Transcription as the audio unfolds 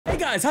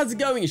guys, how's it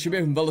going? It's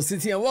Shangri-la from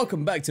Velodachi and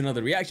welcome back to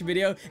another reaction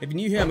video. If you're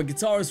new here, I'm a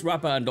guitarist,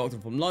 rapper and doctor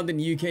from London,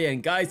 UK,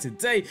 and guys,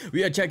 today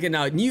we are checking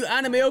out new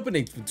anime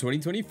openings for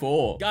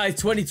 2024. Guys,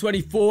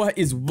 2024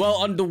 is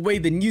well underway.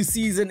 The new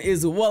season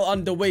is well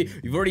underway.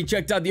 We've already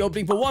checked out the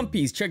opening for One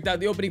Piece, checked out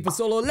the opening for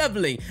Solo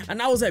Leveling,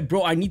 and I was like,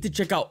 bro, I need to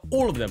check out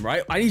all of them,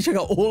 right? I need to check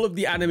out all of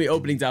the anime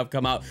openings that have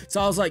come out.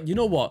 So I was like, you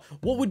know what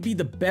would be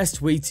the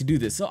best way to do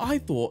this? So I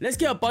thought, let's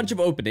get a bunch of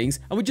openings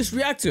and we just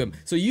react to them.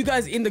 So you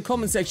guys in the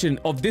comment section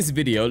of this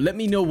video, let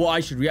me know what I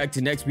should react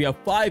to next. We have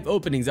 5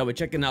 openings that we're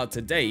checking out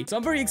today, so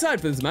I'm very excited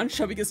for this, man.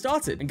 Shall we get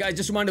started? And guys,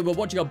 just a reminder, we're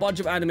watching a bunch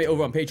of anime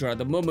over on Patreon at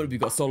the moment. We've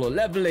got Solo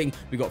Leveling,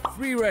 we got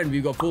Frieren, we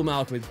got Full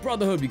Metal Alchemist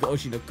Brotherhood, we got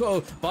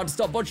Oshinoko, about to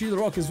start Bocchi the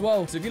Rock as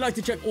well. So if you'd like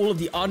to check all of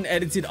the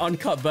unedited,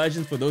 uncut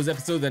versions for those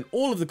episodes and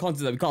all of the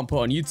content that we can't put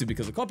on YouTube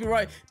because of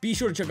copyright, be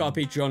sure to check out our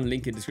Patreon,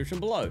 link in the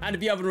description below. And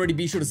if you haven't already,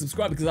 be sure to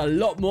subscribe because a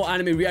lot more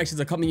anime reactions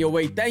are coming your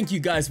way. Thank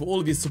you guys for all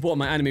of your support on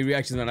my anime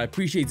reactions, and I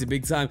appreciate it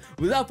big time.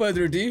 Without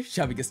further ado,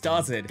 shall we get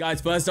started? Guys,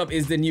 first up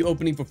is the new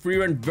opening for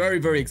Frieren.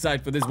 Very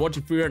excited for this.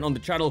 Watching Frieren on the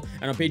channel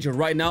and on Patreon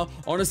right now.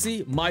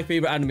 Honestly, my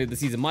favorite anime of the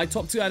season. My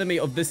top 2 anime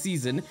of this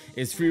season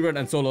is Frieren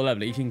and Solo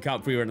Leveling. You can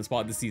count Frieren as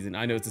part of the season.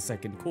 I know it's the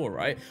second core,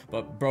 right?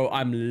 But bro,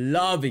 I'm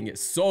loving it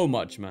so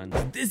much, man.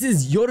 This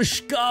is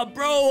YORUSHIKA,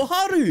 bro.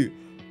 Haru.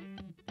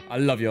 I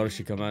love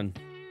YORUSHIKA, man.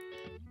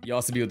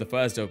 YOASOBI with the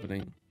first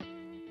opening.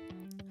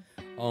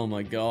 Oh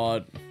my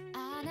god.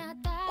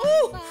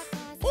 Oh!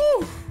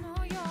 Oh!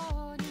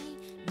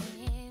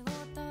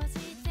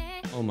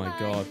 Oh my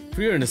god.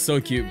 Frieren is so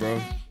cute, bro.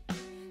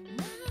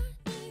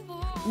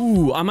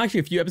 Ooh, I'm actually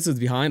a few episodes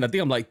behind. I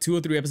think I'm like 2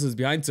 or 3 episodes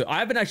behind, so I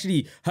haven't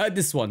actually heard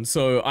this one,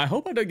 so I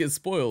hope I don't get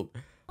spoiled.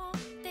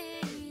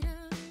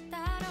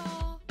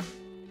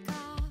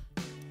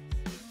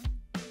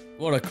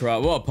 What a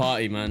crowd, what a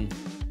party, man.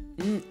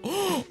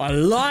 Oh, I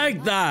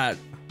like that.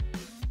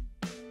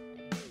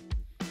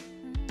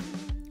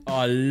 Oh,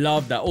 I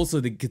love that. Also,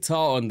 the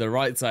guitar on the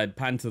right side,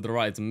 pan to the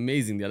right, it's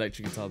amazing, the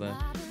electric guitar there.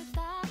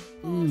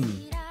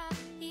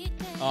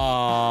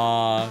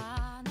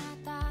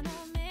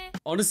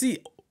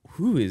 Honestly,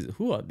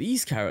 who are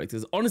these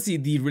characters? Honestly,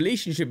 the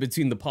relationship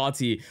between the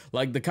party,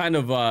 like the kind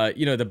of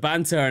you know, the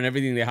banter and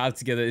everything they have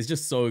together is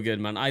just so good,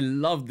 man. I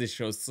love this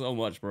show so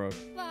much, bro.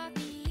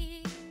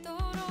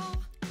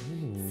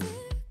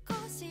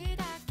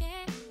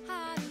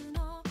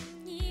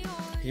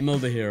 Himmel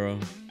the hero.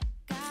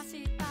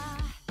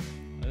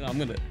 I'm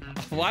gonna.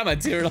 Why am I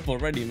tearing up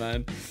already,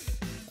 man?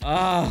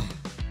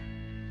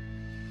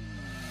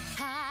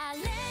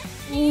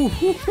 Ooh,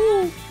 hoo,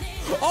 hoo.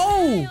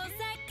 Oh!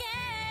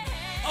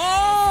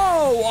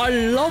 Oh! I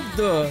love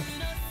the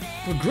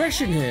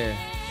progression here.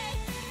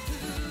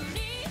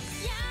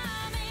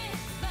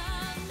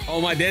 Oh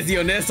my, there's the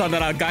Onesa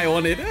that our guy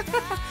wanted.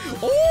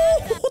 Oh,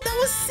 that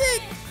was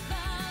sick!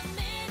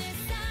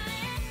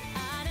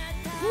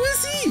 Who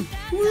is he?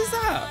 Who is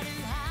that?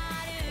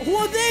 Who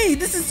are they?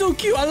 This is so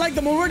cute. I like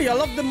them already. I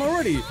love them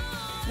already.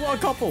 What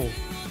a couple.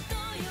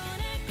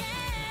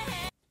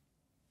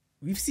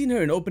 We've seen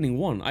her in opening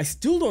 1. I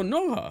still don't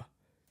know her.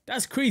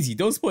 That's crazy.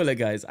 Don't spoil it,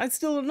 guys. I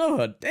still don't know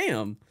her.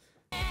 Damn.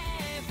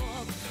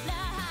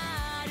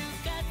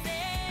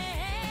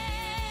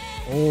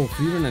 Oh,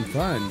 Frieren and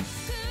Fan.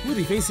 Who are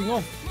they facing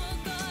off?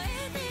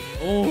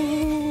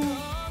 Oh.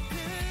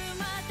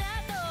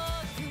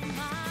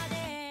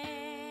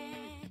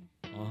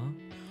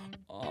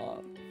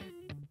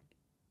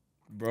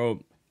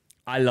 Bro,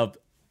 I love,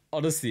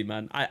 honestly,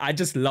 man, I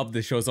just love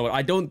this show so much.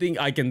 I don't think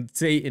I can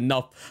say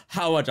enough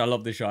how much I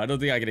love this show. I don't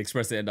think I can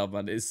express it enough,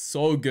 man. It's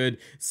so good,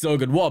 so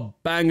good. What a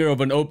banger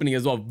of an opening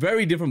as well.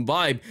 Very different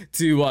vibe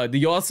to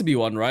the YOASOBI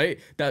one, right?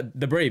 That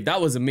the Brave,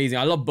 that was amazing.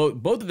 I love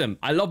both of them.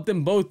 I love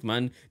them both,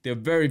 man. They're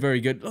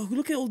very good. Oh,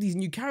 look at all these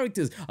new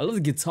characters. I love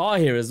the guitar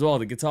here as well.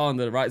 The guitar on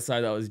the right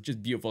side, that was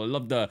just beautiful. I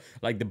love the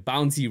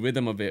bouncy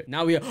rhythm of it.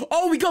 Now we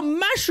got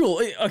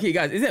Mashle. Okay,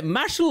 guys, is it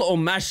Mashle or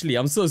Mashle?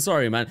 I'm so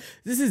sorry, man.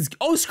 This is,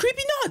 oh, it's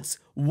Creepy Nuts.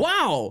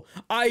 Wow,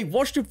 I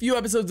watched a few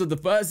episodes of the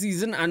first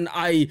season and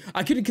I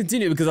couldn't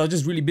continue because I was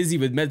just really busy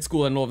with med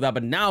school and all of that.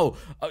 But now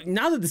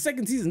that the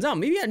second season's out,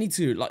 maybe I need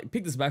to like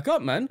pick this back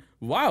up, man.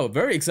 Wow,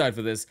 very excited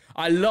for this.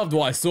 I loved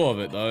what I saw of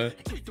it though.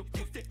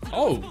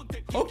 Oh,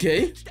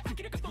 okay.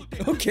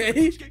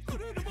 Okay.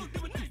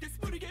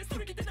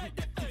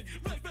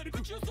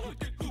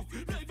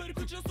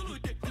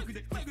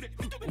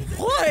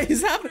 What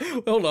is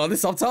happening? Hold on, the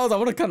subtitles, I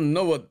want to kind of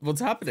know what's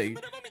happening.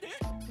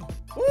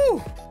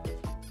 Ooh.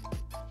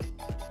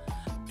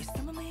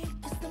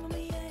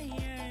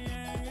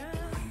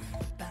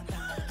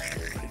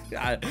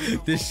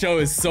 This show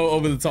is so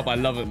over the top. I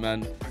love it,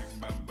 man.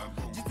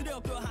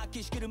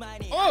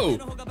 Oh!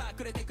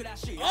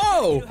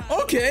 Oh!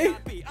 Okay!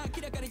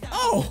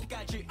 Oh!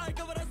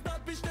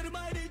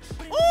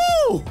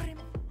 Oh!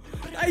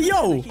 Hey,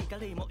 yo!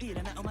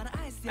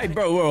 Hey,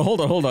 bro,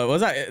 hold on.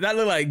 Was that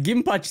look like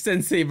Ginpachi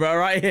Sensei, bro,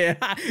 right here.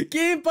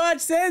 Ginpachi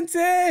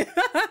Sensei!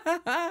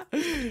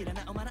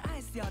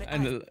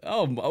 And yo,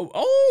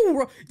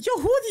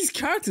 who are these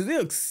characters? They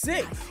look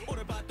sick.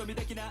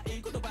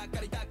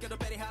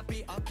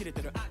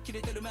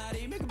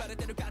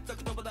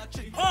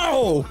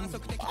 Oh!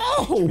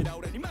 Oh!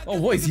 Oh,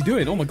 what is he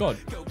doing? Oh my god.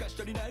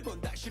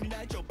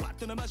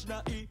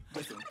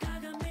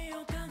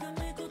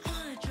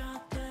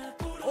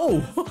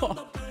 Oh!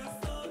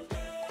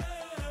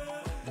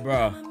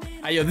 Bruh.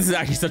 Hey, yo, this is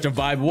actually such a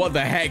vibe. What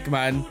the heck,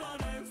 man?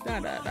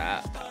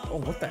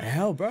 Oh, what the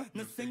hell, bruh?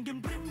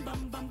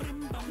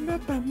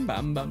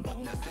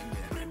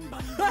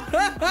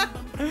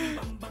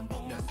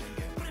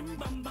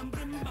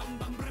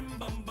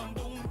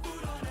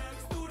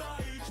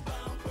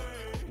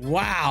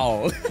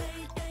 Wow.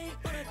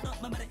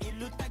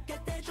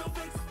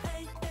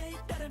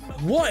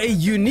 What a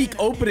unique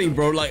opening,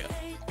 bro. Like,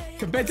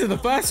 compared to the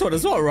first one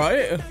as well,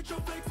 right?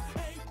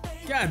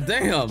 God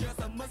damn.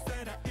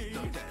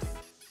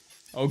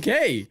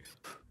 Okay.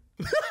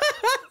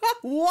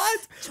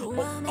 What?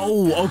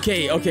 Oh,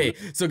 okay.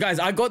 So guys,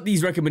 I got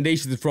these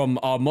recommendations from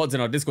our mods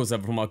in our Discord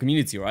server from our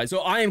community, right? So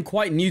I am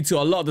quite new to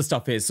a lot of the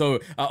stuff here. So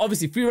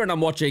obviously Frieren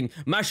I'm watching,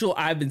 Mashle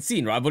I haven't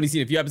seen, right? I've only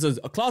seen a few episodes.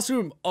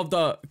 Classroom of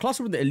the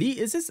Elite,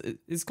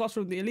 is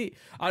Classroom of the Elite?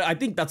 I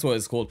think that's what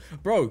it's called.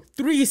 Bro,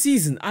 3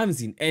 seasons. I haven't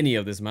seen any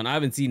of this, man. I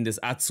haven't seen this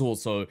at all.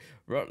 So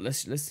bro,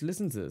 let's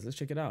listen to this. Let's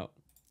check it out.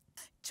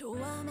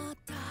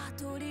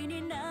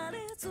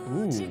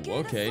 Ooh,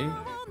 okay.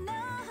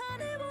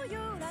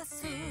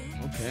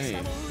 Okay.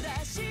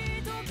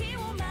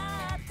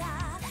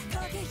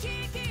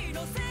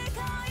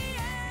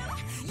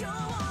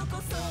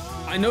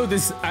 I know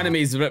this anime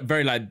is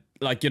very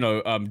like you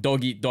know,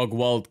 dog eat dog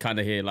world kind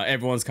of here. Like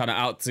everyone's kind of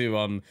out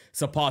to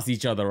surpass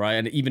each other, right?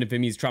 And even if it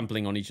means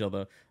trampling on each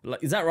other,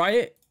 like, is that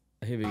right?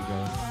 Here we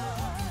go.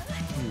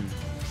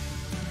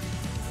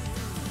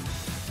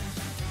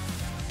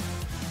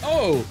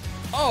 Oh,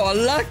 I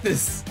like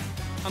this.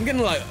 I'm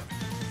getting like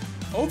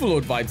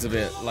Overlord vibes of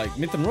it, like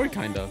Myth and Roy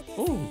kind of.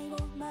 Oh.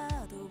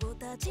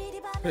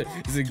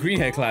 It's a green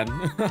hair clan.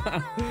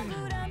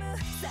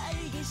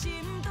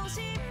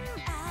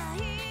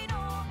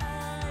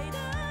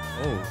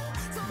 Oh,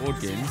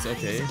 board games,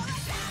 okay.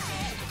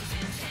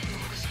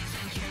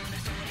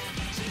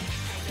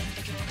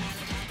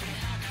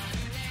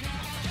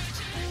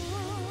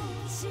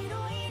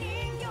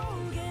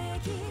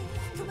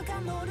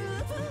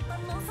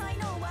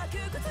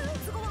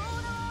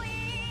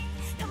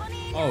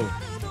 Oh.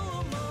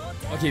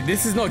 Okay,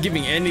 this is not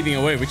giving anything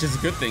away, which is a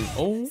good thing.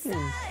 Oh.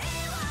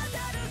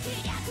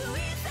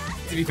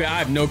 To be fair, I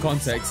have no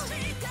context.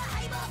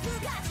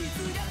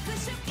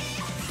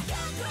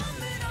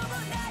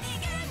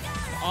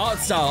 Art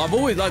style. I've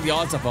always liked the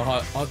art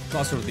style for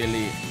Classroom of the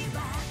Elite.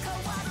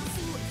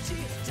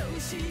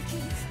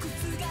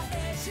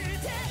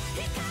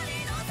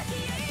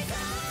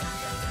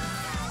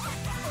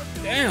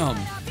 Damn.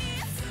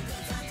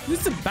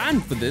 Who's the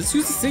band for this?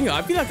 Who's the singer?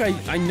 I feel like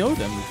I know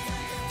them.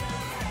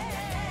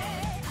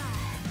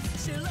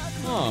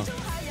 Huh.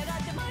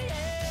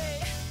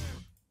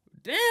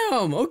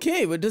 Damn,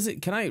 okay, but does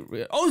it, can I,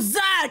 oh,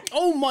 Zach,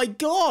 oh my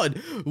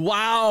god,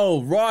 wow,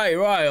 right,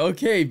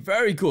 okay,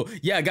 very cool.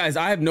 Yeah, guys,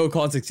 I have no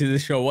context to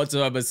this show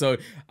whatsoever, so,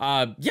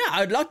 yeah,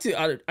 I'd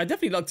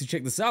definitely like to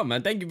check this out,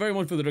 man. Thank you very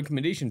much for the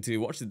recommendation to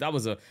watch it. That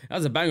was a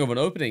bang of an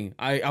opening.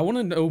 I want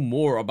to know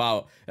more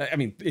about, I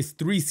mean, it's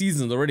 3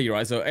 seasons already,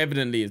 right, so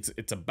evidently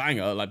it's a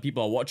banger, like,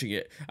 people are watching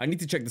it. I need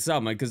to check this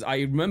out, man, because I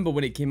remember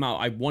when it came out,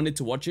 I wanted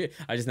to watch it,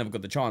 I just never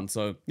got the chance,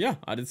 so, yeah,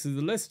 added to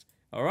the list.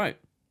 All right.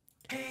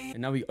 And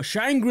now we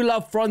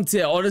Shangri-La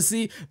Frontier.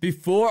 Honestly,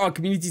 before our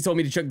community told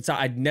me to check this out,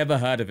 I'd never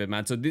heard of it,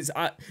 man. So this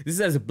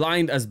is as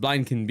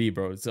blind can be,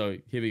 bro. So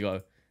here we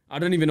go. I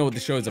don't even know what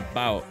the show is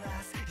about.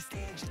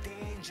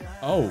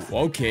 Oh,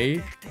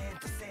 okay.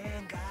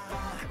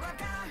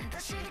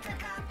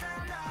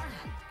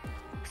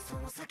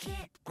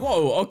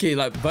 Whoa, okay,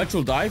 like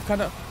virtual dive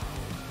kind of.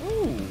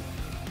 Ooh.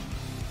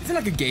 Is it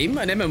like a game,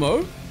 an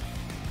MMO?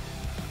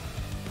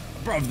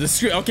 Bro, the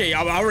script. Okay,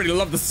 I already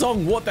love the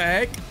song. What the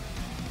heck?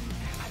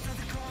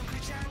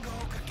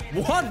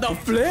 What the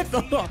flip?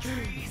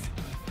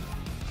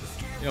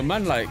 Yo,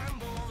 man, like,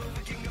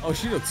 oh,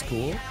 she looks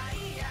cool.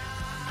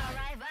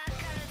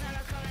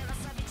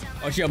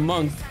 Oh, she a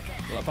monk.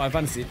 Like Final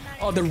Fantasy.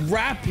 Oh, the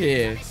rap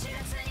here.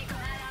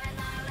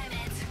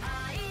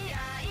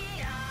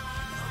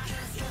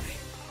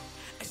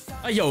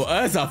 Oh, yo,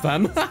 Urza,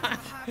 fam.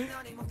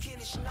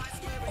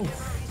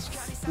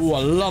 Oh, I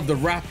love the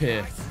rap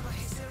here.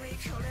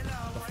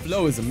 The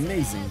flow is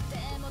amazing.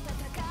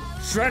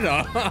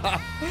 Shredder.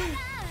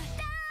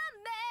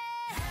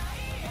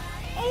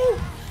 Oh!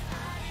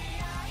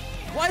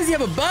 Why does he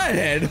have a bird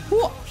head?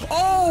 What?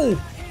 Oh!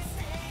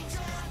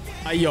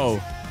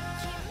 Yo.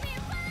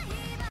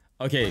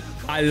 Okay,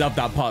 I love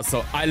that part.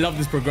 So I love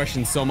this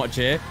progression so much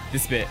here.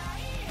 This bit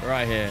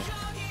right here.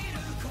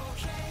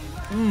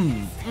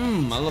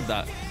 I love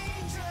that.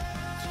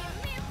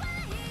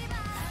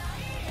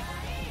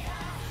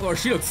 Oh,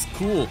 she looks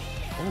cool.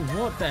 Oh,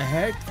 what the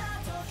heck?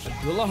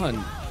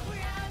 Abdullahan.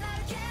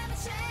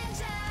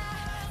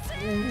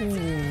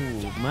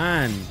 Ooh,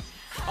 man.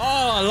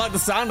 Oh, I like the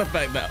sound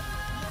effect there.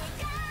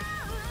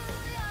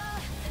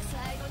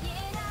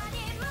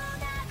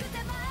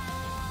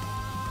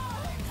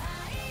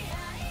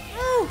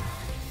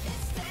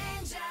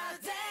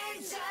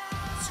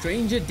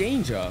 Stranger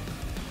Danger.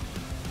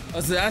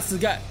 Oh, so that's the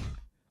guy.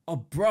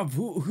 Oh, bruv,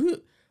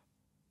 who?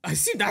 I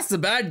see that's the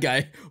bad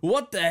guy.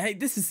 What the heck?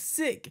 This is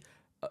sick.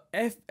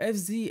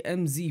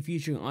 FZMZ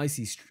featuring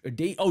Icy.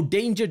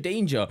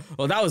 Danger.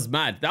 Oh, that was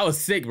mad. That was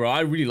sick, bro.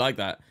 I really like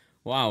that.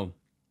 Wow.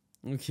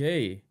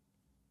 Okay.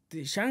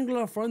 The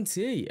Shangri-la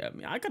Frontier. I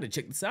mean, I gotta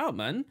check this out,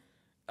 man.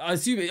 I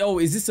assume. Oh,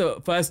 is this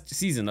a first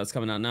season that's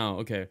coming out now?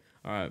 Okay.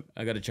 All right.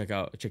 I gotta check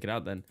it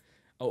out then.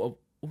 Oh,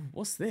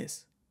 what's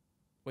this?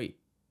 Wait.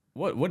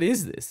 What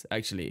is this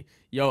actually?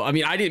 Yo, I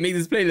mean, I didn't make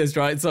this playlist,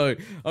 right? So,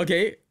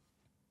 okay.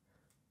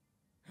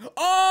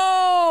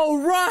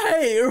 Oh,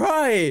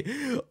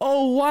 right.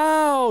 Oh,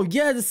 wow.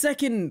 Yeah, the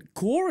second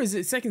core, is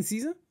it second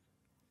season?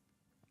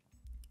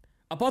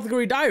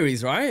 Apothecary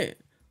Diaries, right?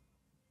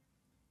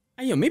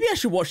 Hey, yo, maybe I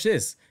should watch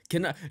this.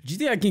 Do you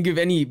think I can give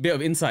any bit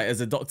of insight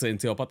as a doctor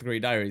into Apothecary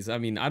Diaries? I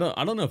mean, I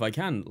don't know if I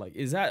can. Like,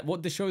 is that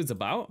what the show is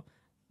about?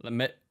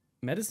 Like,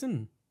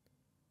 medicine?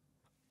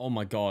 Oh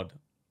my god.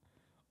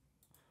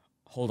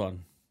 Hold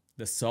on.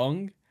 The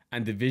song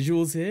and the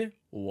visuals here?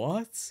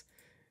 What?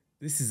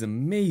 This is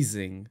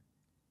amazing.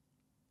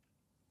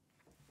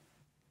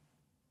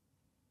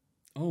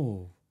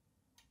 Oh.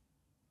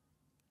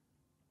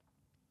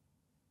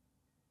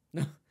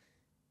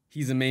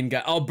 He's the main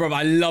guy. Oh, bro,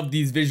 I love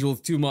these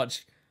visuals too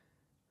much.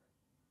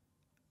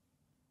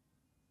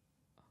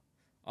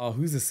 Oh,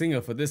 who's the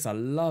singer for this? I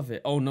love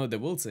it. Oh, no, they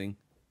will sing.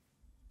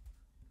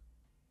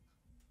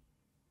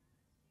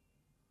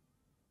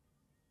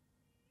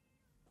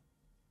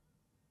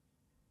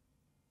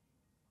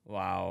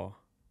 Wow.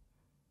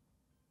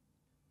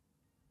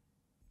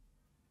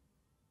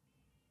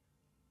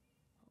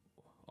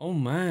 Oh,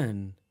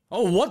 man.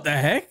 Oh, what the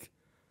heck?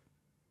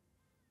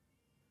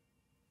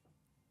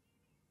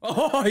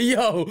 Oh,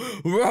 yo.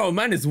 Bro,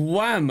 man, it's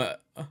wham.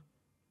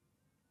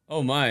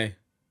 Oh, my.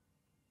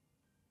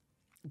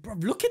 Bro,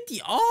 look at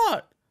the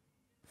art.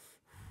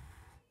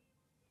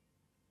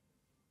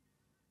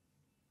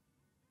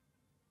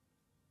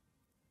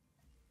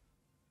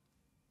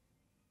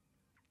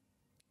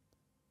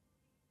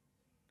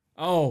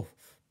 Oh,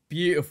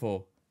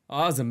 beautiful. Oh,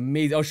 that was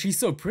amazing. Oh, she's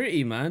so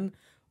pretty, man.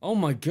 Oh,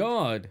 my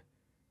God.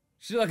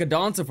 She's like a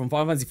dancer from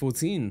Final Fantasy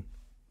 14.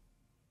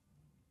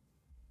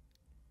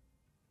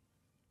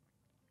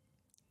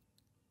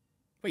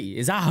 Wait,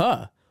 is that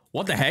her?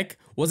 What the heck?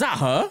 Was that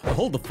her?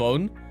 Hold the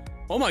phone.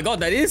 Oh my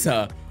god, that is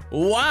her.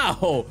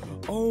 Wow.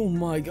 Oh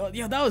my god.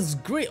 Yeah, that was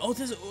great. Oh,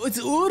 it's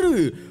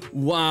Uru.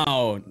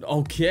 Wow.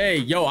 Okay.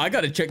 Yo, I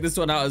gotta check this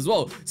one out as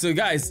well. So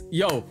guys,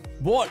 yo,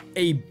 what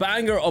a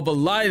banger of a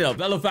lineup.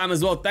 Velo fam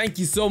as well, thank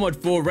you so much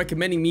for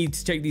recommending me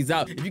to check these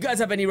out. If you guys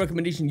have any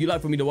recommendation you'd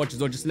like for me to watch as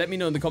well, just let me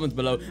know in the comments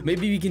below.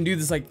 Maybe we can do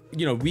this like,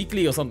 you know,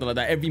 weekly or something like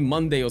that. Every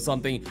Monday or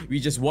something, we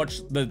just watch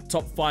the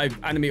top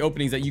 5 anime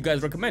openings that you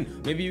guys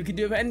recommend. Maybe you could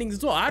do it for endings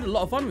as well. I had a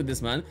lot of fun with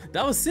this, man.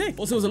 That was sick.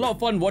 Also, it was a lot of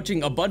fun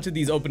watching a bunch of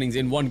these openings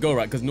in one go,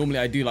 right? Because normally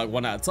I do like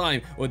one at a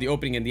time, or the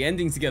opening and the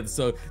endings together.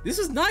 So this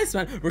was nice,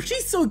 man. Bro,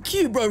 she's so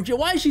cute, bro.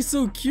 Why is she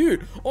so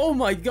cute? Oh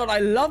my god, I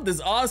love this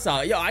art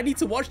style. Yo, I need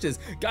to watch this.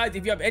 Guys,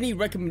 if you have any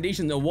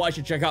recommendations on what I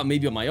should check out,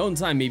 maybe on my own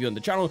time, maybe on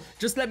the channel,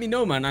 just let me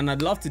know, man, and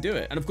I'd love to do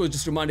it. And of course,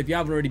 just a reminder, if you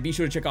haven't already, be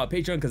sure to check out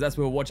Patreon, because that's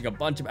where we're watching a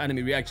bunch of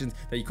anime reactions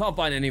that you can't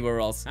find anywhere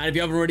else. And if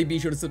you haven't already, be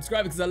sure to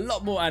subscribe, because a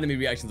lot more anime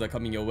reactions are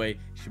coming your way.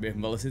 Should be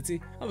from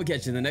Velocity. I will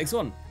catch you in the next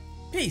one.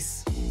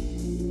 Peace.